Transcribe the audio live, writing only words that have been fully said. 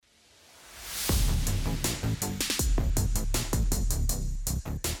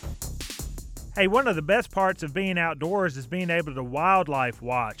Hey, one of the best parts of being outdoors is being able to wildlife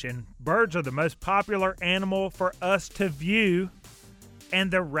watch, and birds are the most popular animal for us to view,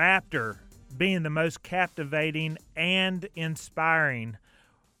 and the raptor being the most captivating and inspiring.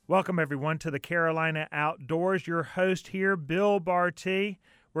 Welcome, everyone, to the Carolina Outdoors. Your host here, Bill Barty.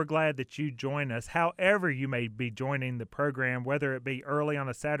 We're glad that you join us, however you may be joining the program, whether it be early on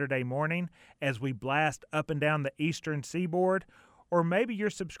a Saturday morning as we blast up and down the eastern seaboard, or maybe you're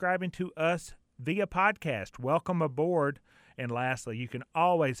subscribing to us via podcast. Welcome aboard. And lastly, you can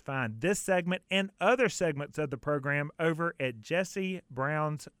always find this segment and other segments of the program over at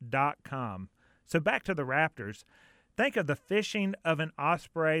jessebrowns.com. So back to the Raptors. Think of the fishing of an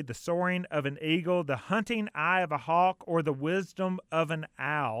osprey, the soaring of an eagle, the hunting eye of a hawk, or the wisdom of an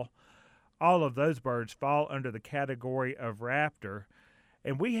owl. All of those birds fall under the category of raptor.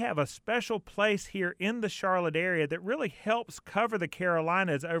 And we have a special place here in the Charlotte area that really helps cover the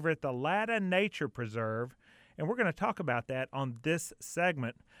Carolinas over at the Latta Nature Preserve. And we're going to talk about that on this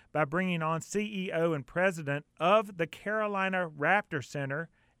segment by bringing on CEO and President of the Carolina Raptor Center,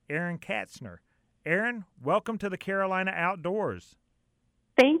 Erin Katzner. Erin, welcome to the Carolina Outdoors.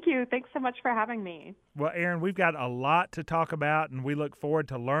 Thank you. Thanks so much for having me. Well, Erin, we've got a lot to talk about, and we look forward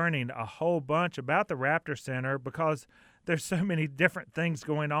to learning a whole bunch about the Raptor Center because there's so many different things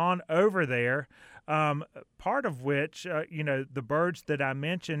going on over there, part of which, the birds that I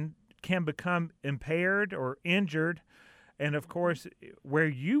mentioned can become impaired or injured. And, of course, where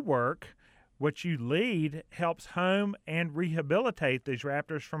you work, what you lead helps home and rehabilitate these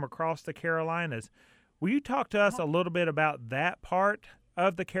raptors from across the Carolinas. Will you talk to us a little bit about that part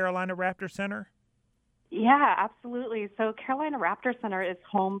of the Carolina Raptor Center? Yeah, absolutely. So Carolina Raptor Center is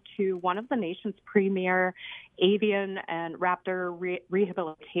home to one of the nation's premier avian and raptor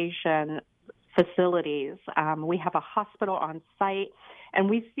rehabilitation facilities. We have a hospital on site, and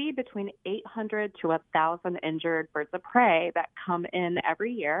we see between 800 to 1,000 injured birds of prey that come in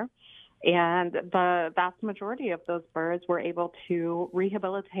every year. And the vast majority of those birds we're able to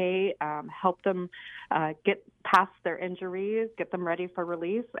rehabilitate, help them get past their injuries, get them ready for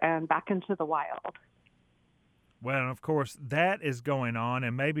release, and back into the wild. Well, of course, that is going on,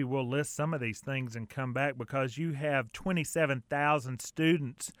 and maybe we'll list some of these things and come back because you have 27,000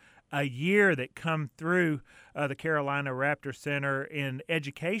 students a year that come through the Carolina Raptor Center in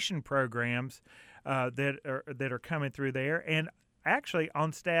education programs that are coming through there. And actually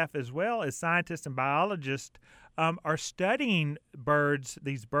on staff as well as scientists and biologists are studying birds,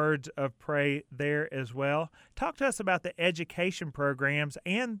 these birds of prey there as well. Talk to us about the education programs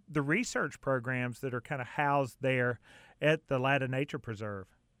and the research programs that are kind of housed there at the Latta Nature Preserve.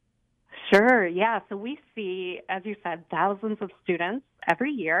 Sure, yeah. So we see, as you said, thousands of students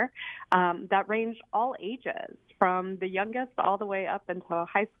every year that range all ages, from the youngest all the way up into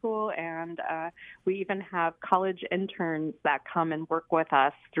high school, and we even have college interns that come and work with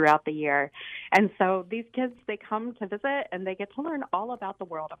us throughout the year. And so these kids, they come to visit, and they get to learn all about the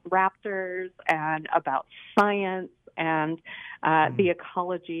world of raptors and about science and the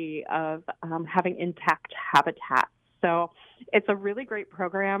ecology of having intact habitats. So it's a really great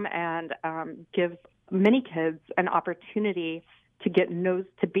program and gives many kids an opportunity to get nose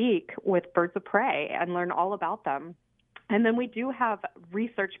to beak with birds of prey and learn all about them. And then we do have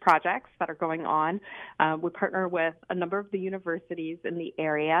research projects that are going on. We partner with a number of the universities in the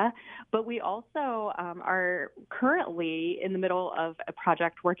area, but we also are currently in the middle of a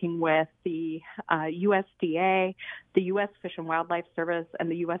project working with the USDA, the U.S. Fish and Wildlife Service,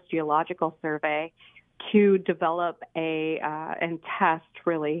 and the U.S. Geological Survey to develop and test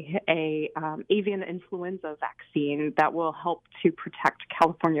really a avian influenza vaccine that will help to protect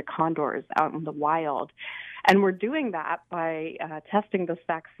California condors out in the wild. And we're doing that by testing this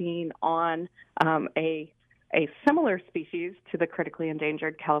vaccine on a similar species to the critically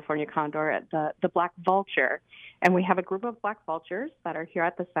endangered California condor, the black vulture. And we have a group of black vultures that are here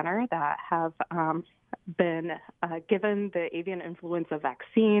at the center that have been given the avian influenza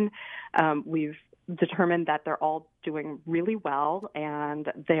vaccine. We've determined that they're all doing really well,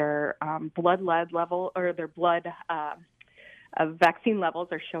 and their blood lead level, or their blood vaccine levels,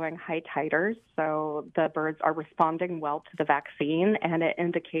 are showing high titers. So the birds are responding well to the vaccine, and it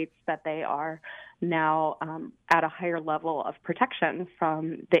indicates that they are now at a higher level of protection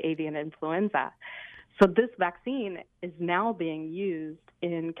from the avian influenza. So this vaccine is now being used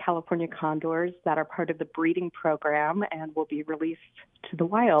in California condors that are part of the breeding program and will be released to the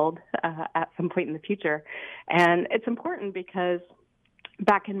wild at some point in the future. And it's important because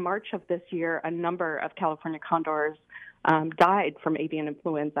back in March of this year, a number of California condors died from avian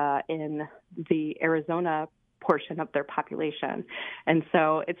influenza in the Arizona portion of their population. And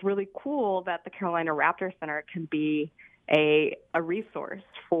so it's really cool that the Carolina Raptor Center can be a resource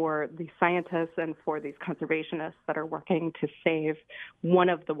for the scientists and for these conservationists that are working to save one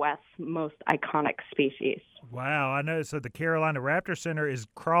of the West's most iconic species. Wow, I know. So the Carolina Raptor Center is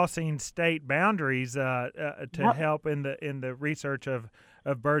crossing state boundaries to help in the research of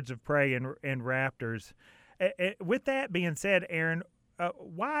birds of prey and raptors. With that being said, Erin,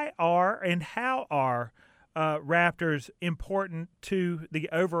 why are and how are raptors important to the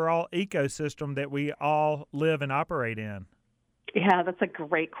overall ecosystem that we all live and operate in? Yeah, that's a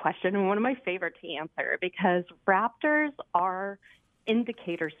great question, and one of my favorite to answer, because raptors are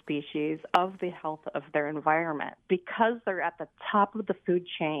indicator species of the health of their environment. Because they're at the top of the food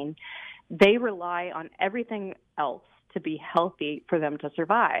chain, they rely on everything else to be healthy for them to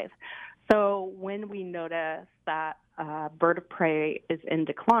survive. So when we notice that bird of prey is in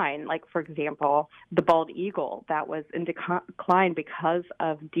decline, like, for example, the bald eagle that was in decline because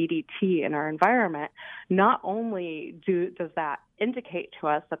of DDT in our environment, not only does that indicate to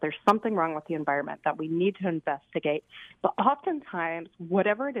us that there's something wrong with the environment that we need to investigate, but oftentimes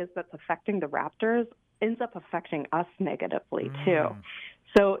whatever it is that's affecting the raptors ends up affecting us negatively too.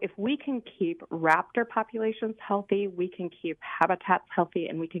 So if we can keep raptor populations healthy, we can keep habitats healthy,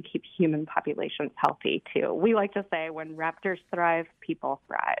 and we can keep human populations healthy too. We like to say when raptors thrive, people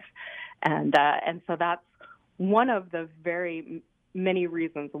thrive. And so that's one of the very many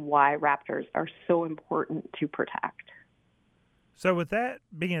reasons why raptors are so important to protect. So with that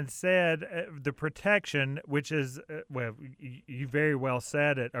being said, the protection, which is, well, you very well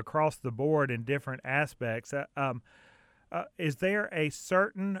said it, across the board in different aspects, is there a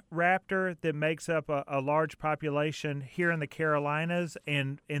certain raptor that makes up a large population here in the Carolinas?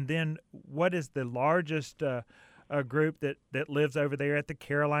 And then what is the largest group that lives over there at the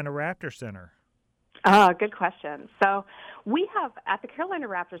Carolina Raptor Center? Good question. So we have, at the Carolina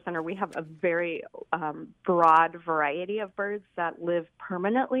Raptor Center, we have a very broad variety of birds that live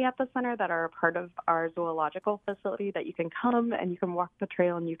permanently at the center that are a part of our zoological facility that you can come and you can walk the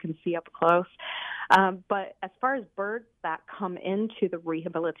trail and you can see up close. But as far as birds that come into the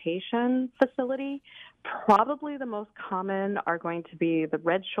rehabilitation facility, probably the most common are going to be the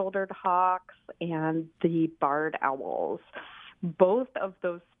red-shouldered hawks and the barred owls. Both of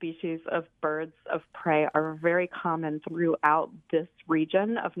those species of birds of prey are very common throughout this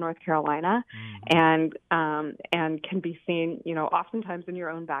region of North Carolina, and can be seen, oftentimes in your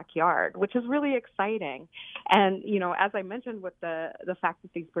own backyard, which is really exciting. And as I mentioned, with the fact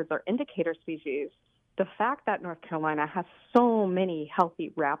that these birds are indicator species, the fact that North Carolina has so many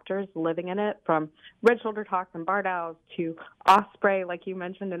healthy raptors living in it, from red-shouldered hawks and barred owls to osprey, like you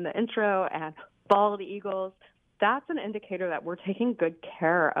mentioned in the intro, and bald eagles, that's an indicator that we're taking good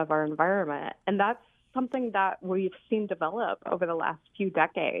care of our environment. And that's something that we've seen develop over the last few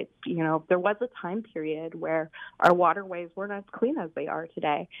decades. There was a time period where our waterways weren't as clean as they are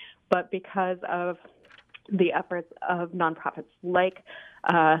today, but because of the efforts of nonprofits like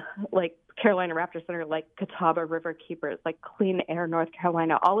Carolina Raptor Center, like Catawba River Keepers, like Clean Air North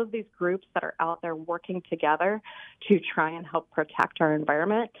Carolina, all of these groups that are out there working together to try and help protect our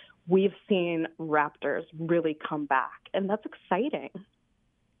environment, we've seen raptors really come back, and that's exciting.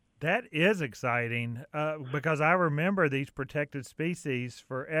 That is exciting because I remember these protected species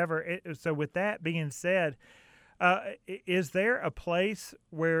forever. So with that being said, is there a place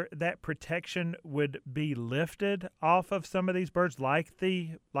where that protection would be lifted off of some of these birds, like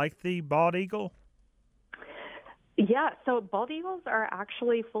the bald eagle? Yeah, so bald eagles are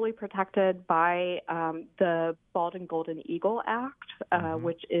actually fully protected by the Bald and Golden Eagle Act,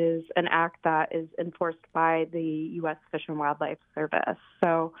 which is an act that is enforced by the U.S. Fish and Wildlife Service.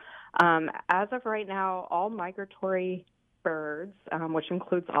 So as of right now, all migratory birds, which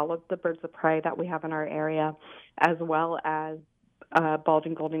includes all of the birds of prey that we have in our area, as well as bald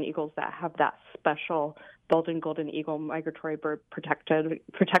and golden eagles that have that special Bald and Golden Eagle Migratory Bird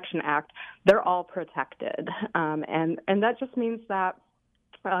Protection Act, they're all protected. And that just means that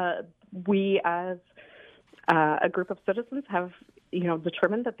we as a group of citizens have,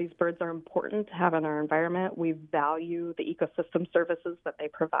 determined that these birds are important to have in our environment. We value the ecosystem services that they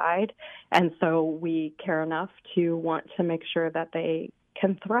provide, and so we care enough to want to make sure that they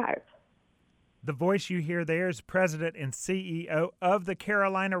can thrive. The voice you hear there is President and CEO of the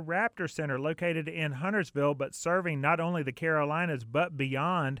Carolina Raptor Center, located in Huntersville, but serving not only the Carolinas but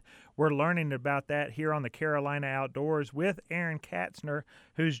beyond. We're learning about that here on the Carolina Outdoors with Erin Katzner,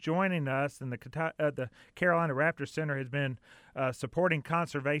 who's joining us. And the Carolina Raptor Center has been supporting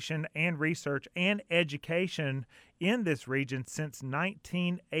conservation and research and education in this region since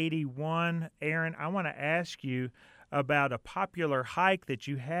 1981. Erin, I want to ask you about a popular hike that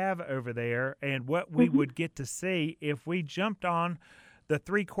you have over there and what we would get to see if we jumped on the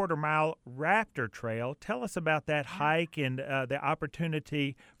 3/4 mile Raptor Trail. Tell us about that hike and the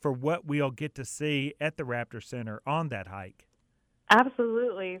opportunity for what we'll get to see at the Raptor Center on that hike.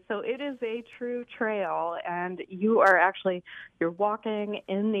 Absolutely. So it is a true trail, and you're walking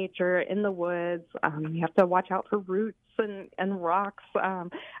in nature, in the woods. You have to watch out for roots and rocks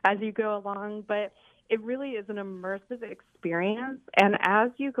as you go along, but it really is an immersive experience. And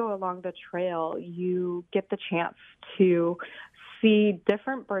as you go along the trail, you get the chance to see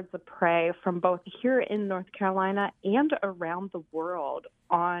different birds of prey from both here in North Carolina and around the world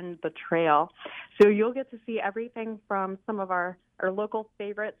on the trail. So you'll get to see everything from some of our local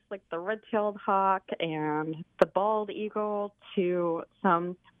favorites like the red-tailed hawk and the bald eagle to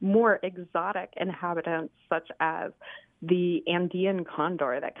some more exotic inhabitants such as the Andean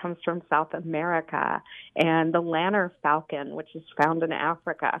condor that comes from South America, and the lanner falcon, which is found in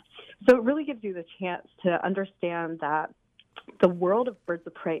Africa. So it really gives you the chance to understand that the world of birds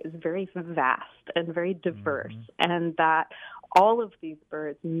of prey is very vast and very diverse, and that all of these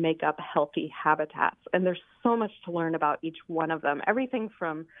birds make up healthy habitats. And there's so much to learn about each one of them. Everything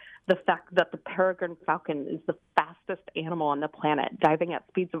from the fact that the peregrine falcon is the fastest animal on the planet, diving at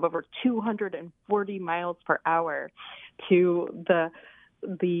speeds of over 240 miles per hour, to the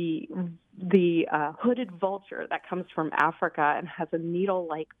hooded vulture that comes from Africa and has a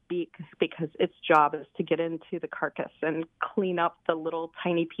needle-like beak because its job is to get into the carcass and clean up the little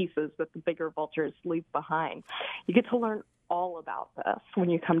tiny pieces that the bigger vultures leave behind. You get to learn all about this when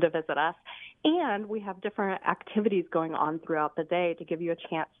you come to visit us. And we have different activities going on throughout the day to give you a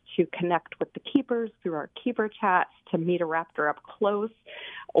chance to connect with the keepers through our keeper chats, to meet a raptor up close,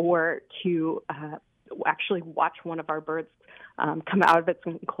 or to actually watch one of our birds come out of its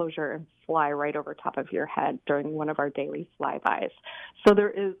enclosure and fly right over top of your head during one of our daily flybys. So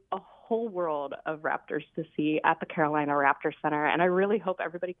there is a whole world of raptors to see at the Carolina Raptor Center, and I really hope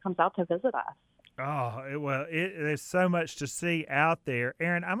everybody comes out to visit us. There's so much to see out there.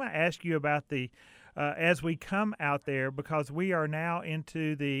 Erin, I'm going to ask you about as we come out there, because we are now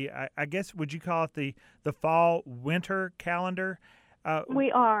into I guess, would you call it the fall-winter calendar?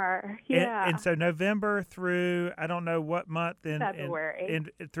 We are, yeah. And so November through, I don't know what month, February.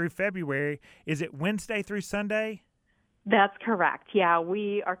 Through February, is it Wednesday through Sunday? That's correct. Yeah,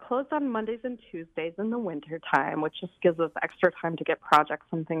 we are closed on Mondays and Tuesdays in the winter time, which just gives us extra time to get projects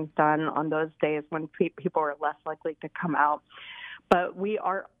and things done on those days when people are less likely to come out. But we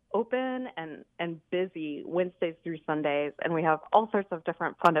are open and busy Wednesdays through Sundays, and we have all sorts of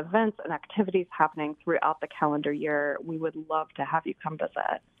different fun events and activities happening throughout the calendar year. We would love to have you come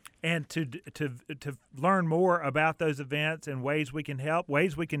visit. And to learn more about those events and ways we can help,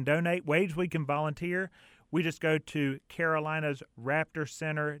 ways we can donate, ways we can volunteer, we just go to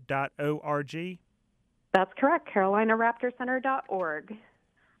carolinasraptorcenter.org. That's correct, carolinaraptorcenter.org.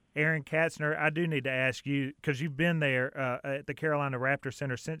 Erin Katzner, I do need to ask you, because you've been there at the Carolina Raptor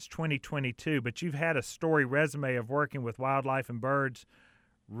Center since 2022, but you've had a storied resume of working with wildlife and birds,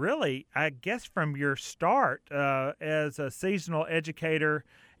 really, I guess, from your start as a seasonal educator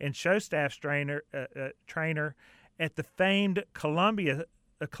and show staff trainer at the famed Columbus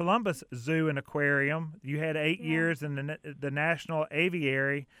Zoo and Aquarium. You had 8 years in the National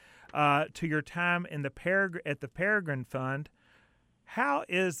Aviary, to your time in at the Peregrine Fund. How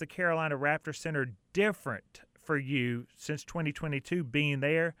is the Carolina Raptor Center different for you since 2022 being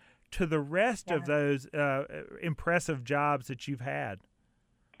there to the rest of those impressive jobs that you've had?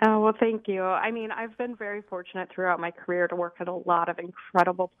 Oh, well, thank you. I mean, I've been very fortunate throughout my career to work at a lot of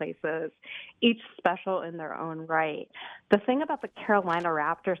incredible places, each special in their own right. The thing about the Carolina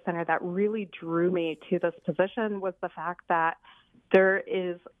Raptor Center that really drew me to this position was the fact that there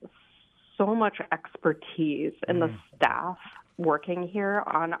is so much expertise in the staff working here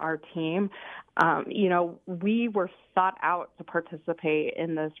on our team. We were sought out to participate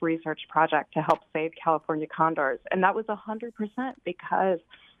in this research project to help save California condors, and that was 100% because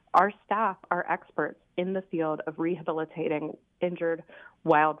our staff are experts in the field of rehabilitating injured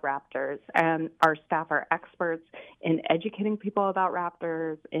wild raptors, and our staff are experts in educating people about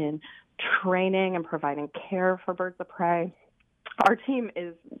raptors, in training and providing care for birds of prey. Our team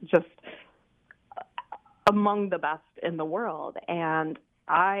is just among the best in the world. And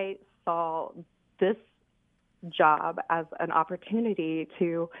I saw this job as an opportunity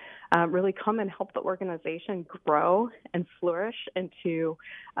to really come and help the organization grow and flourish into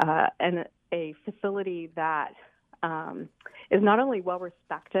a facility that is not only well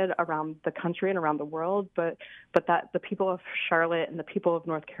respected around the country and around the world, but that the people of Charlotte and the people of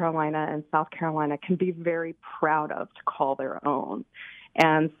North Carolina and South Carolina can be very proud of to call their own.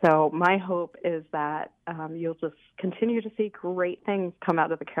 And so my hope is that you'll just continue to see great things come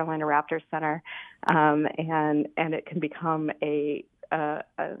out of the Carolina Raptor Center, and it can become an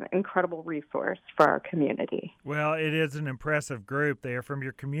incredible resource for our community. Well, it is an impressive group there, from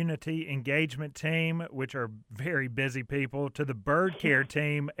your community engagement team, which are very busy people, to the bird care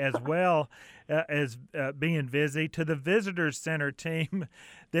team as well as being busy, to the visitors center team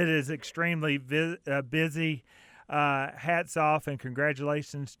that is extremely busy. Hats off and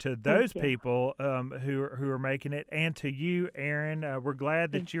congratulations to those people who are making it, and to you, Erin. We're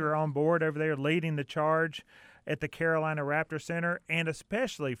glad that you're on board over there leading the charge at the Carolina Raptor Center, and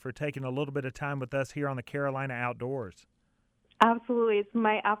especially for taking a little bit of time with us here on the Carolina Outdoors. Absolutely. It's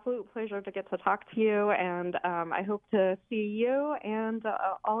my absolute pleasure to get to talk to you, and I hope to see you and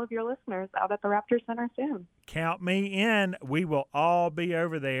all of your listeners out at the Raptor Center soon. Count me in. We will all be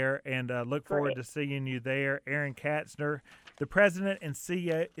over there, and look forward to seeing you there. Erin Katzner, the president and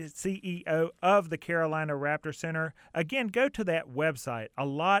CEO of the Carolina Raptor Center. Again, go to that website. A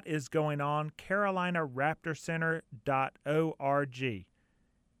lot is going on, carolinaraptorcenter.org.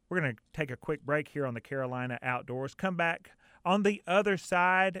 We're going to take a quick break here on the Carolina Outdoors. Come back on the other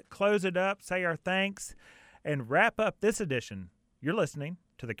side, close it up, say our thanks, and wrap up this edition. You're listening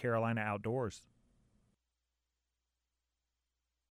to the Carolina Outdoors.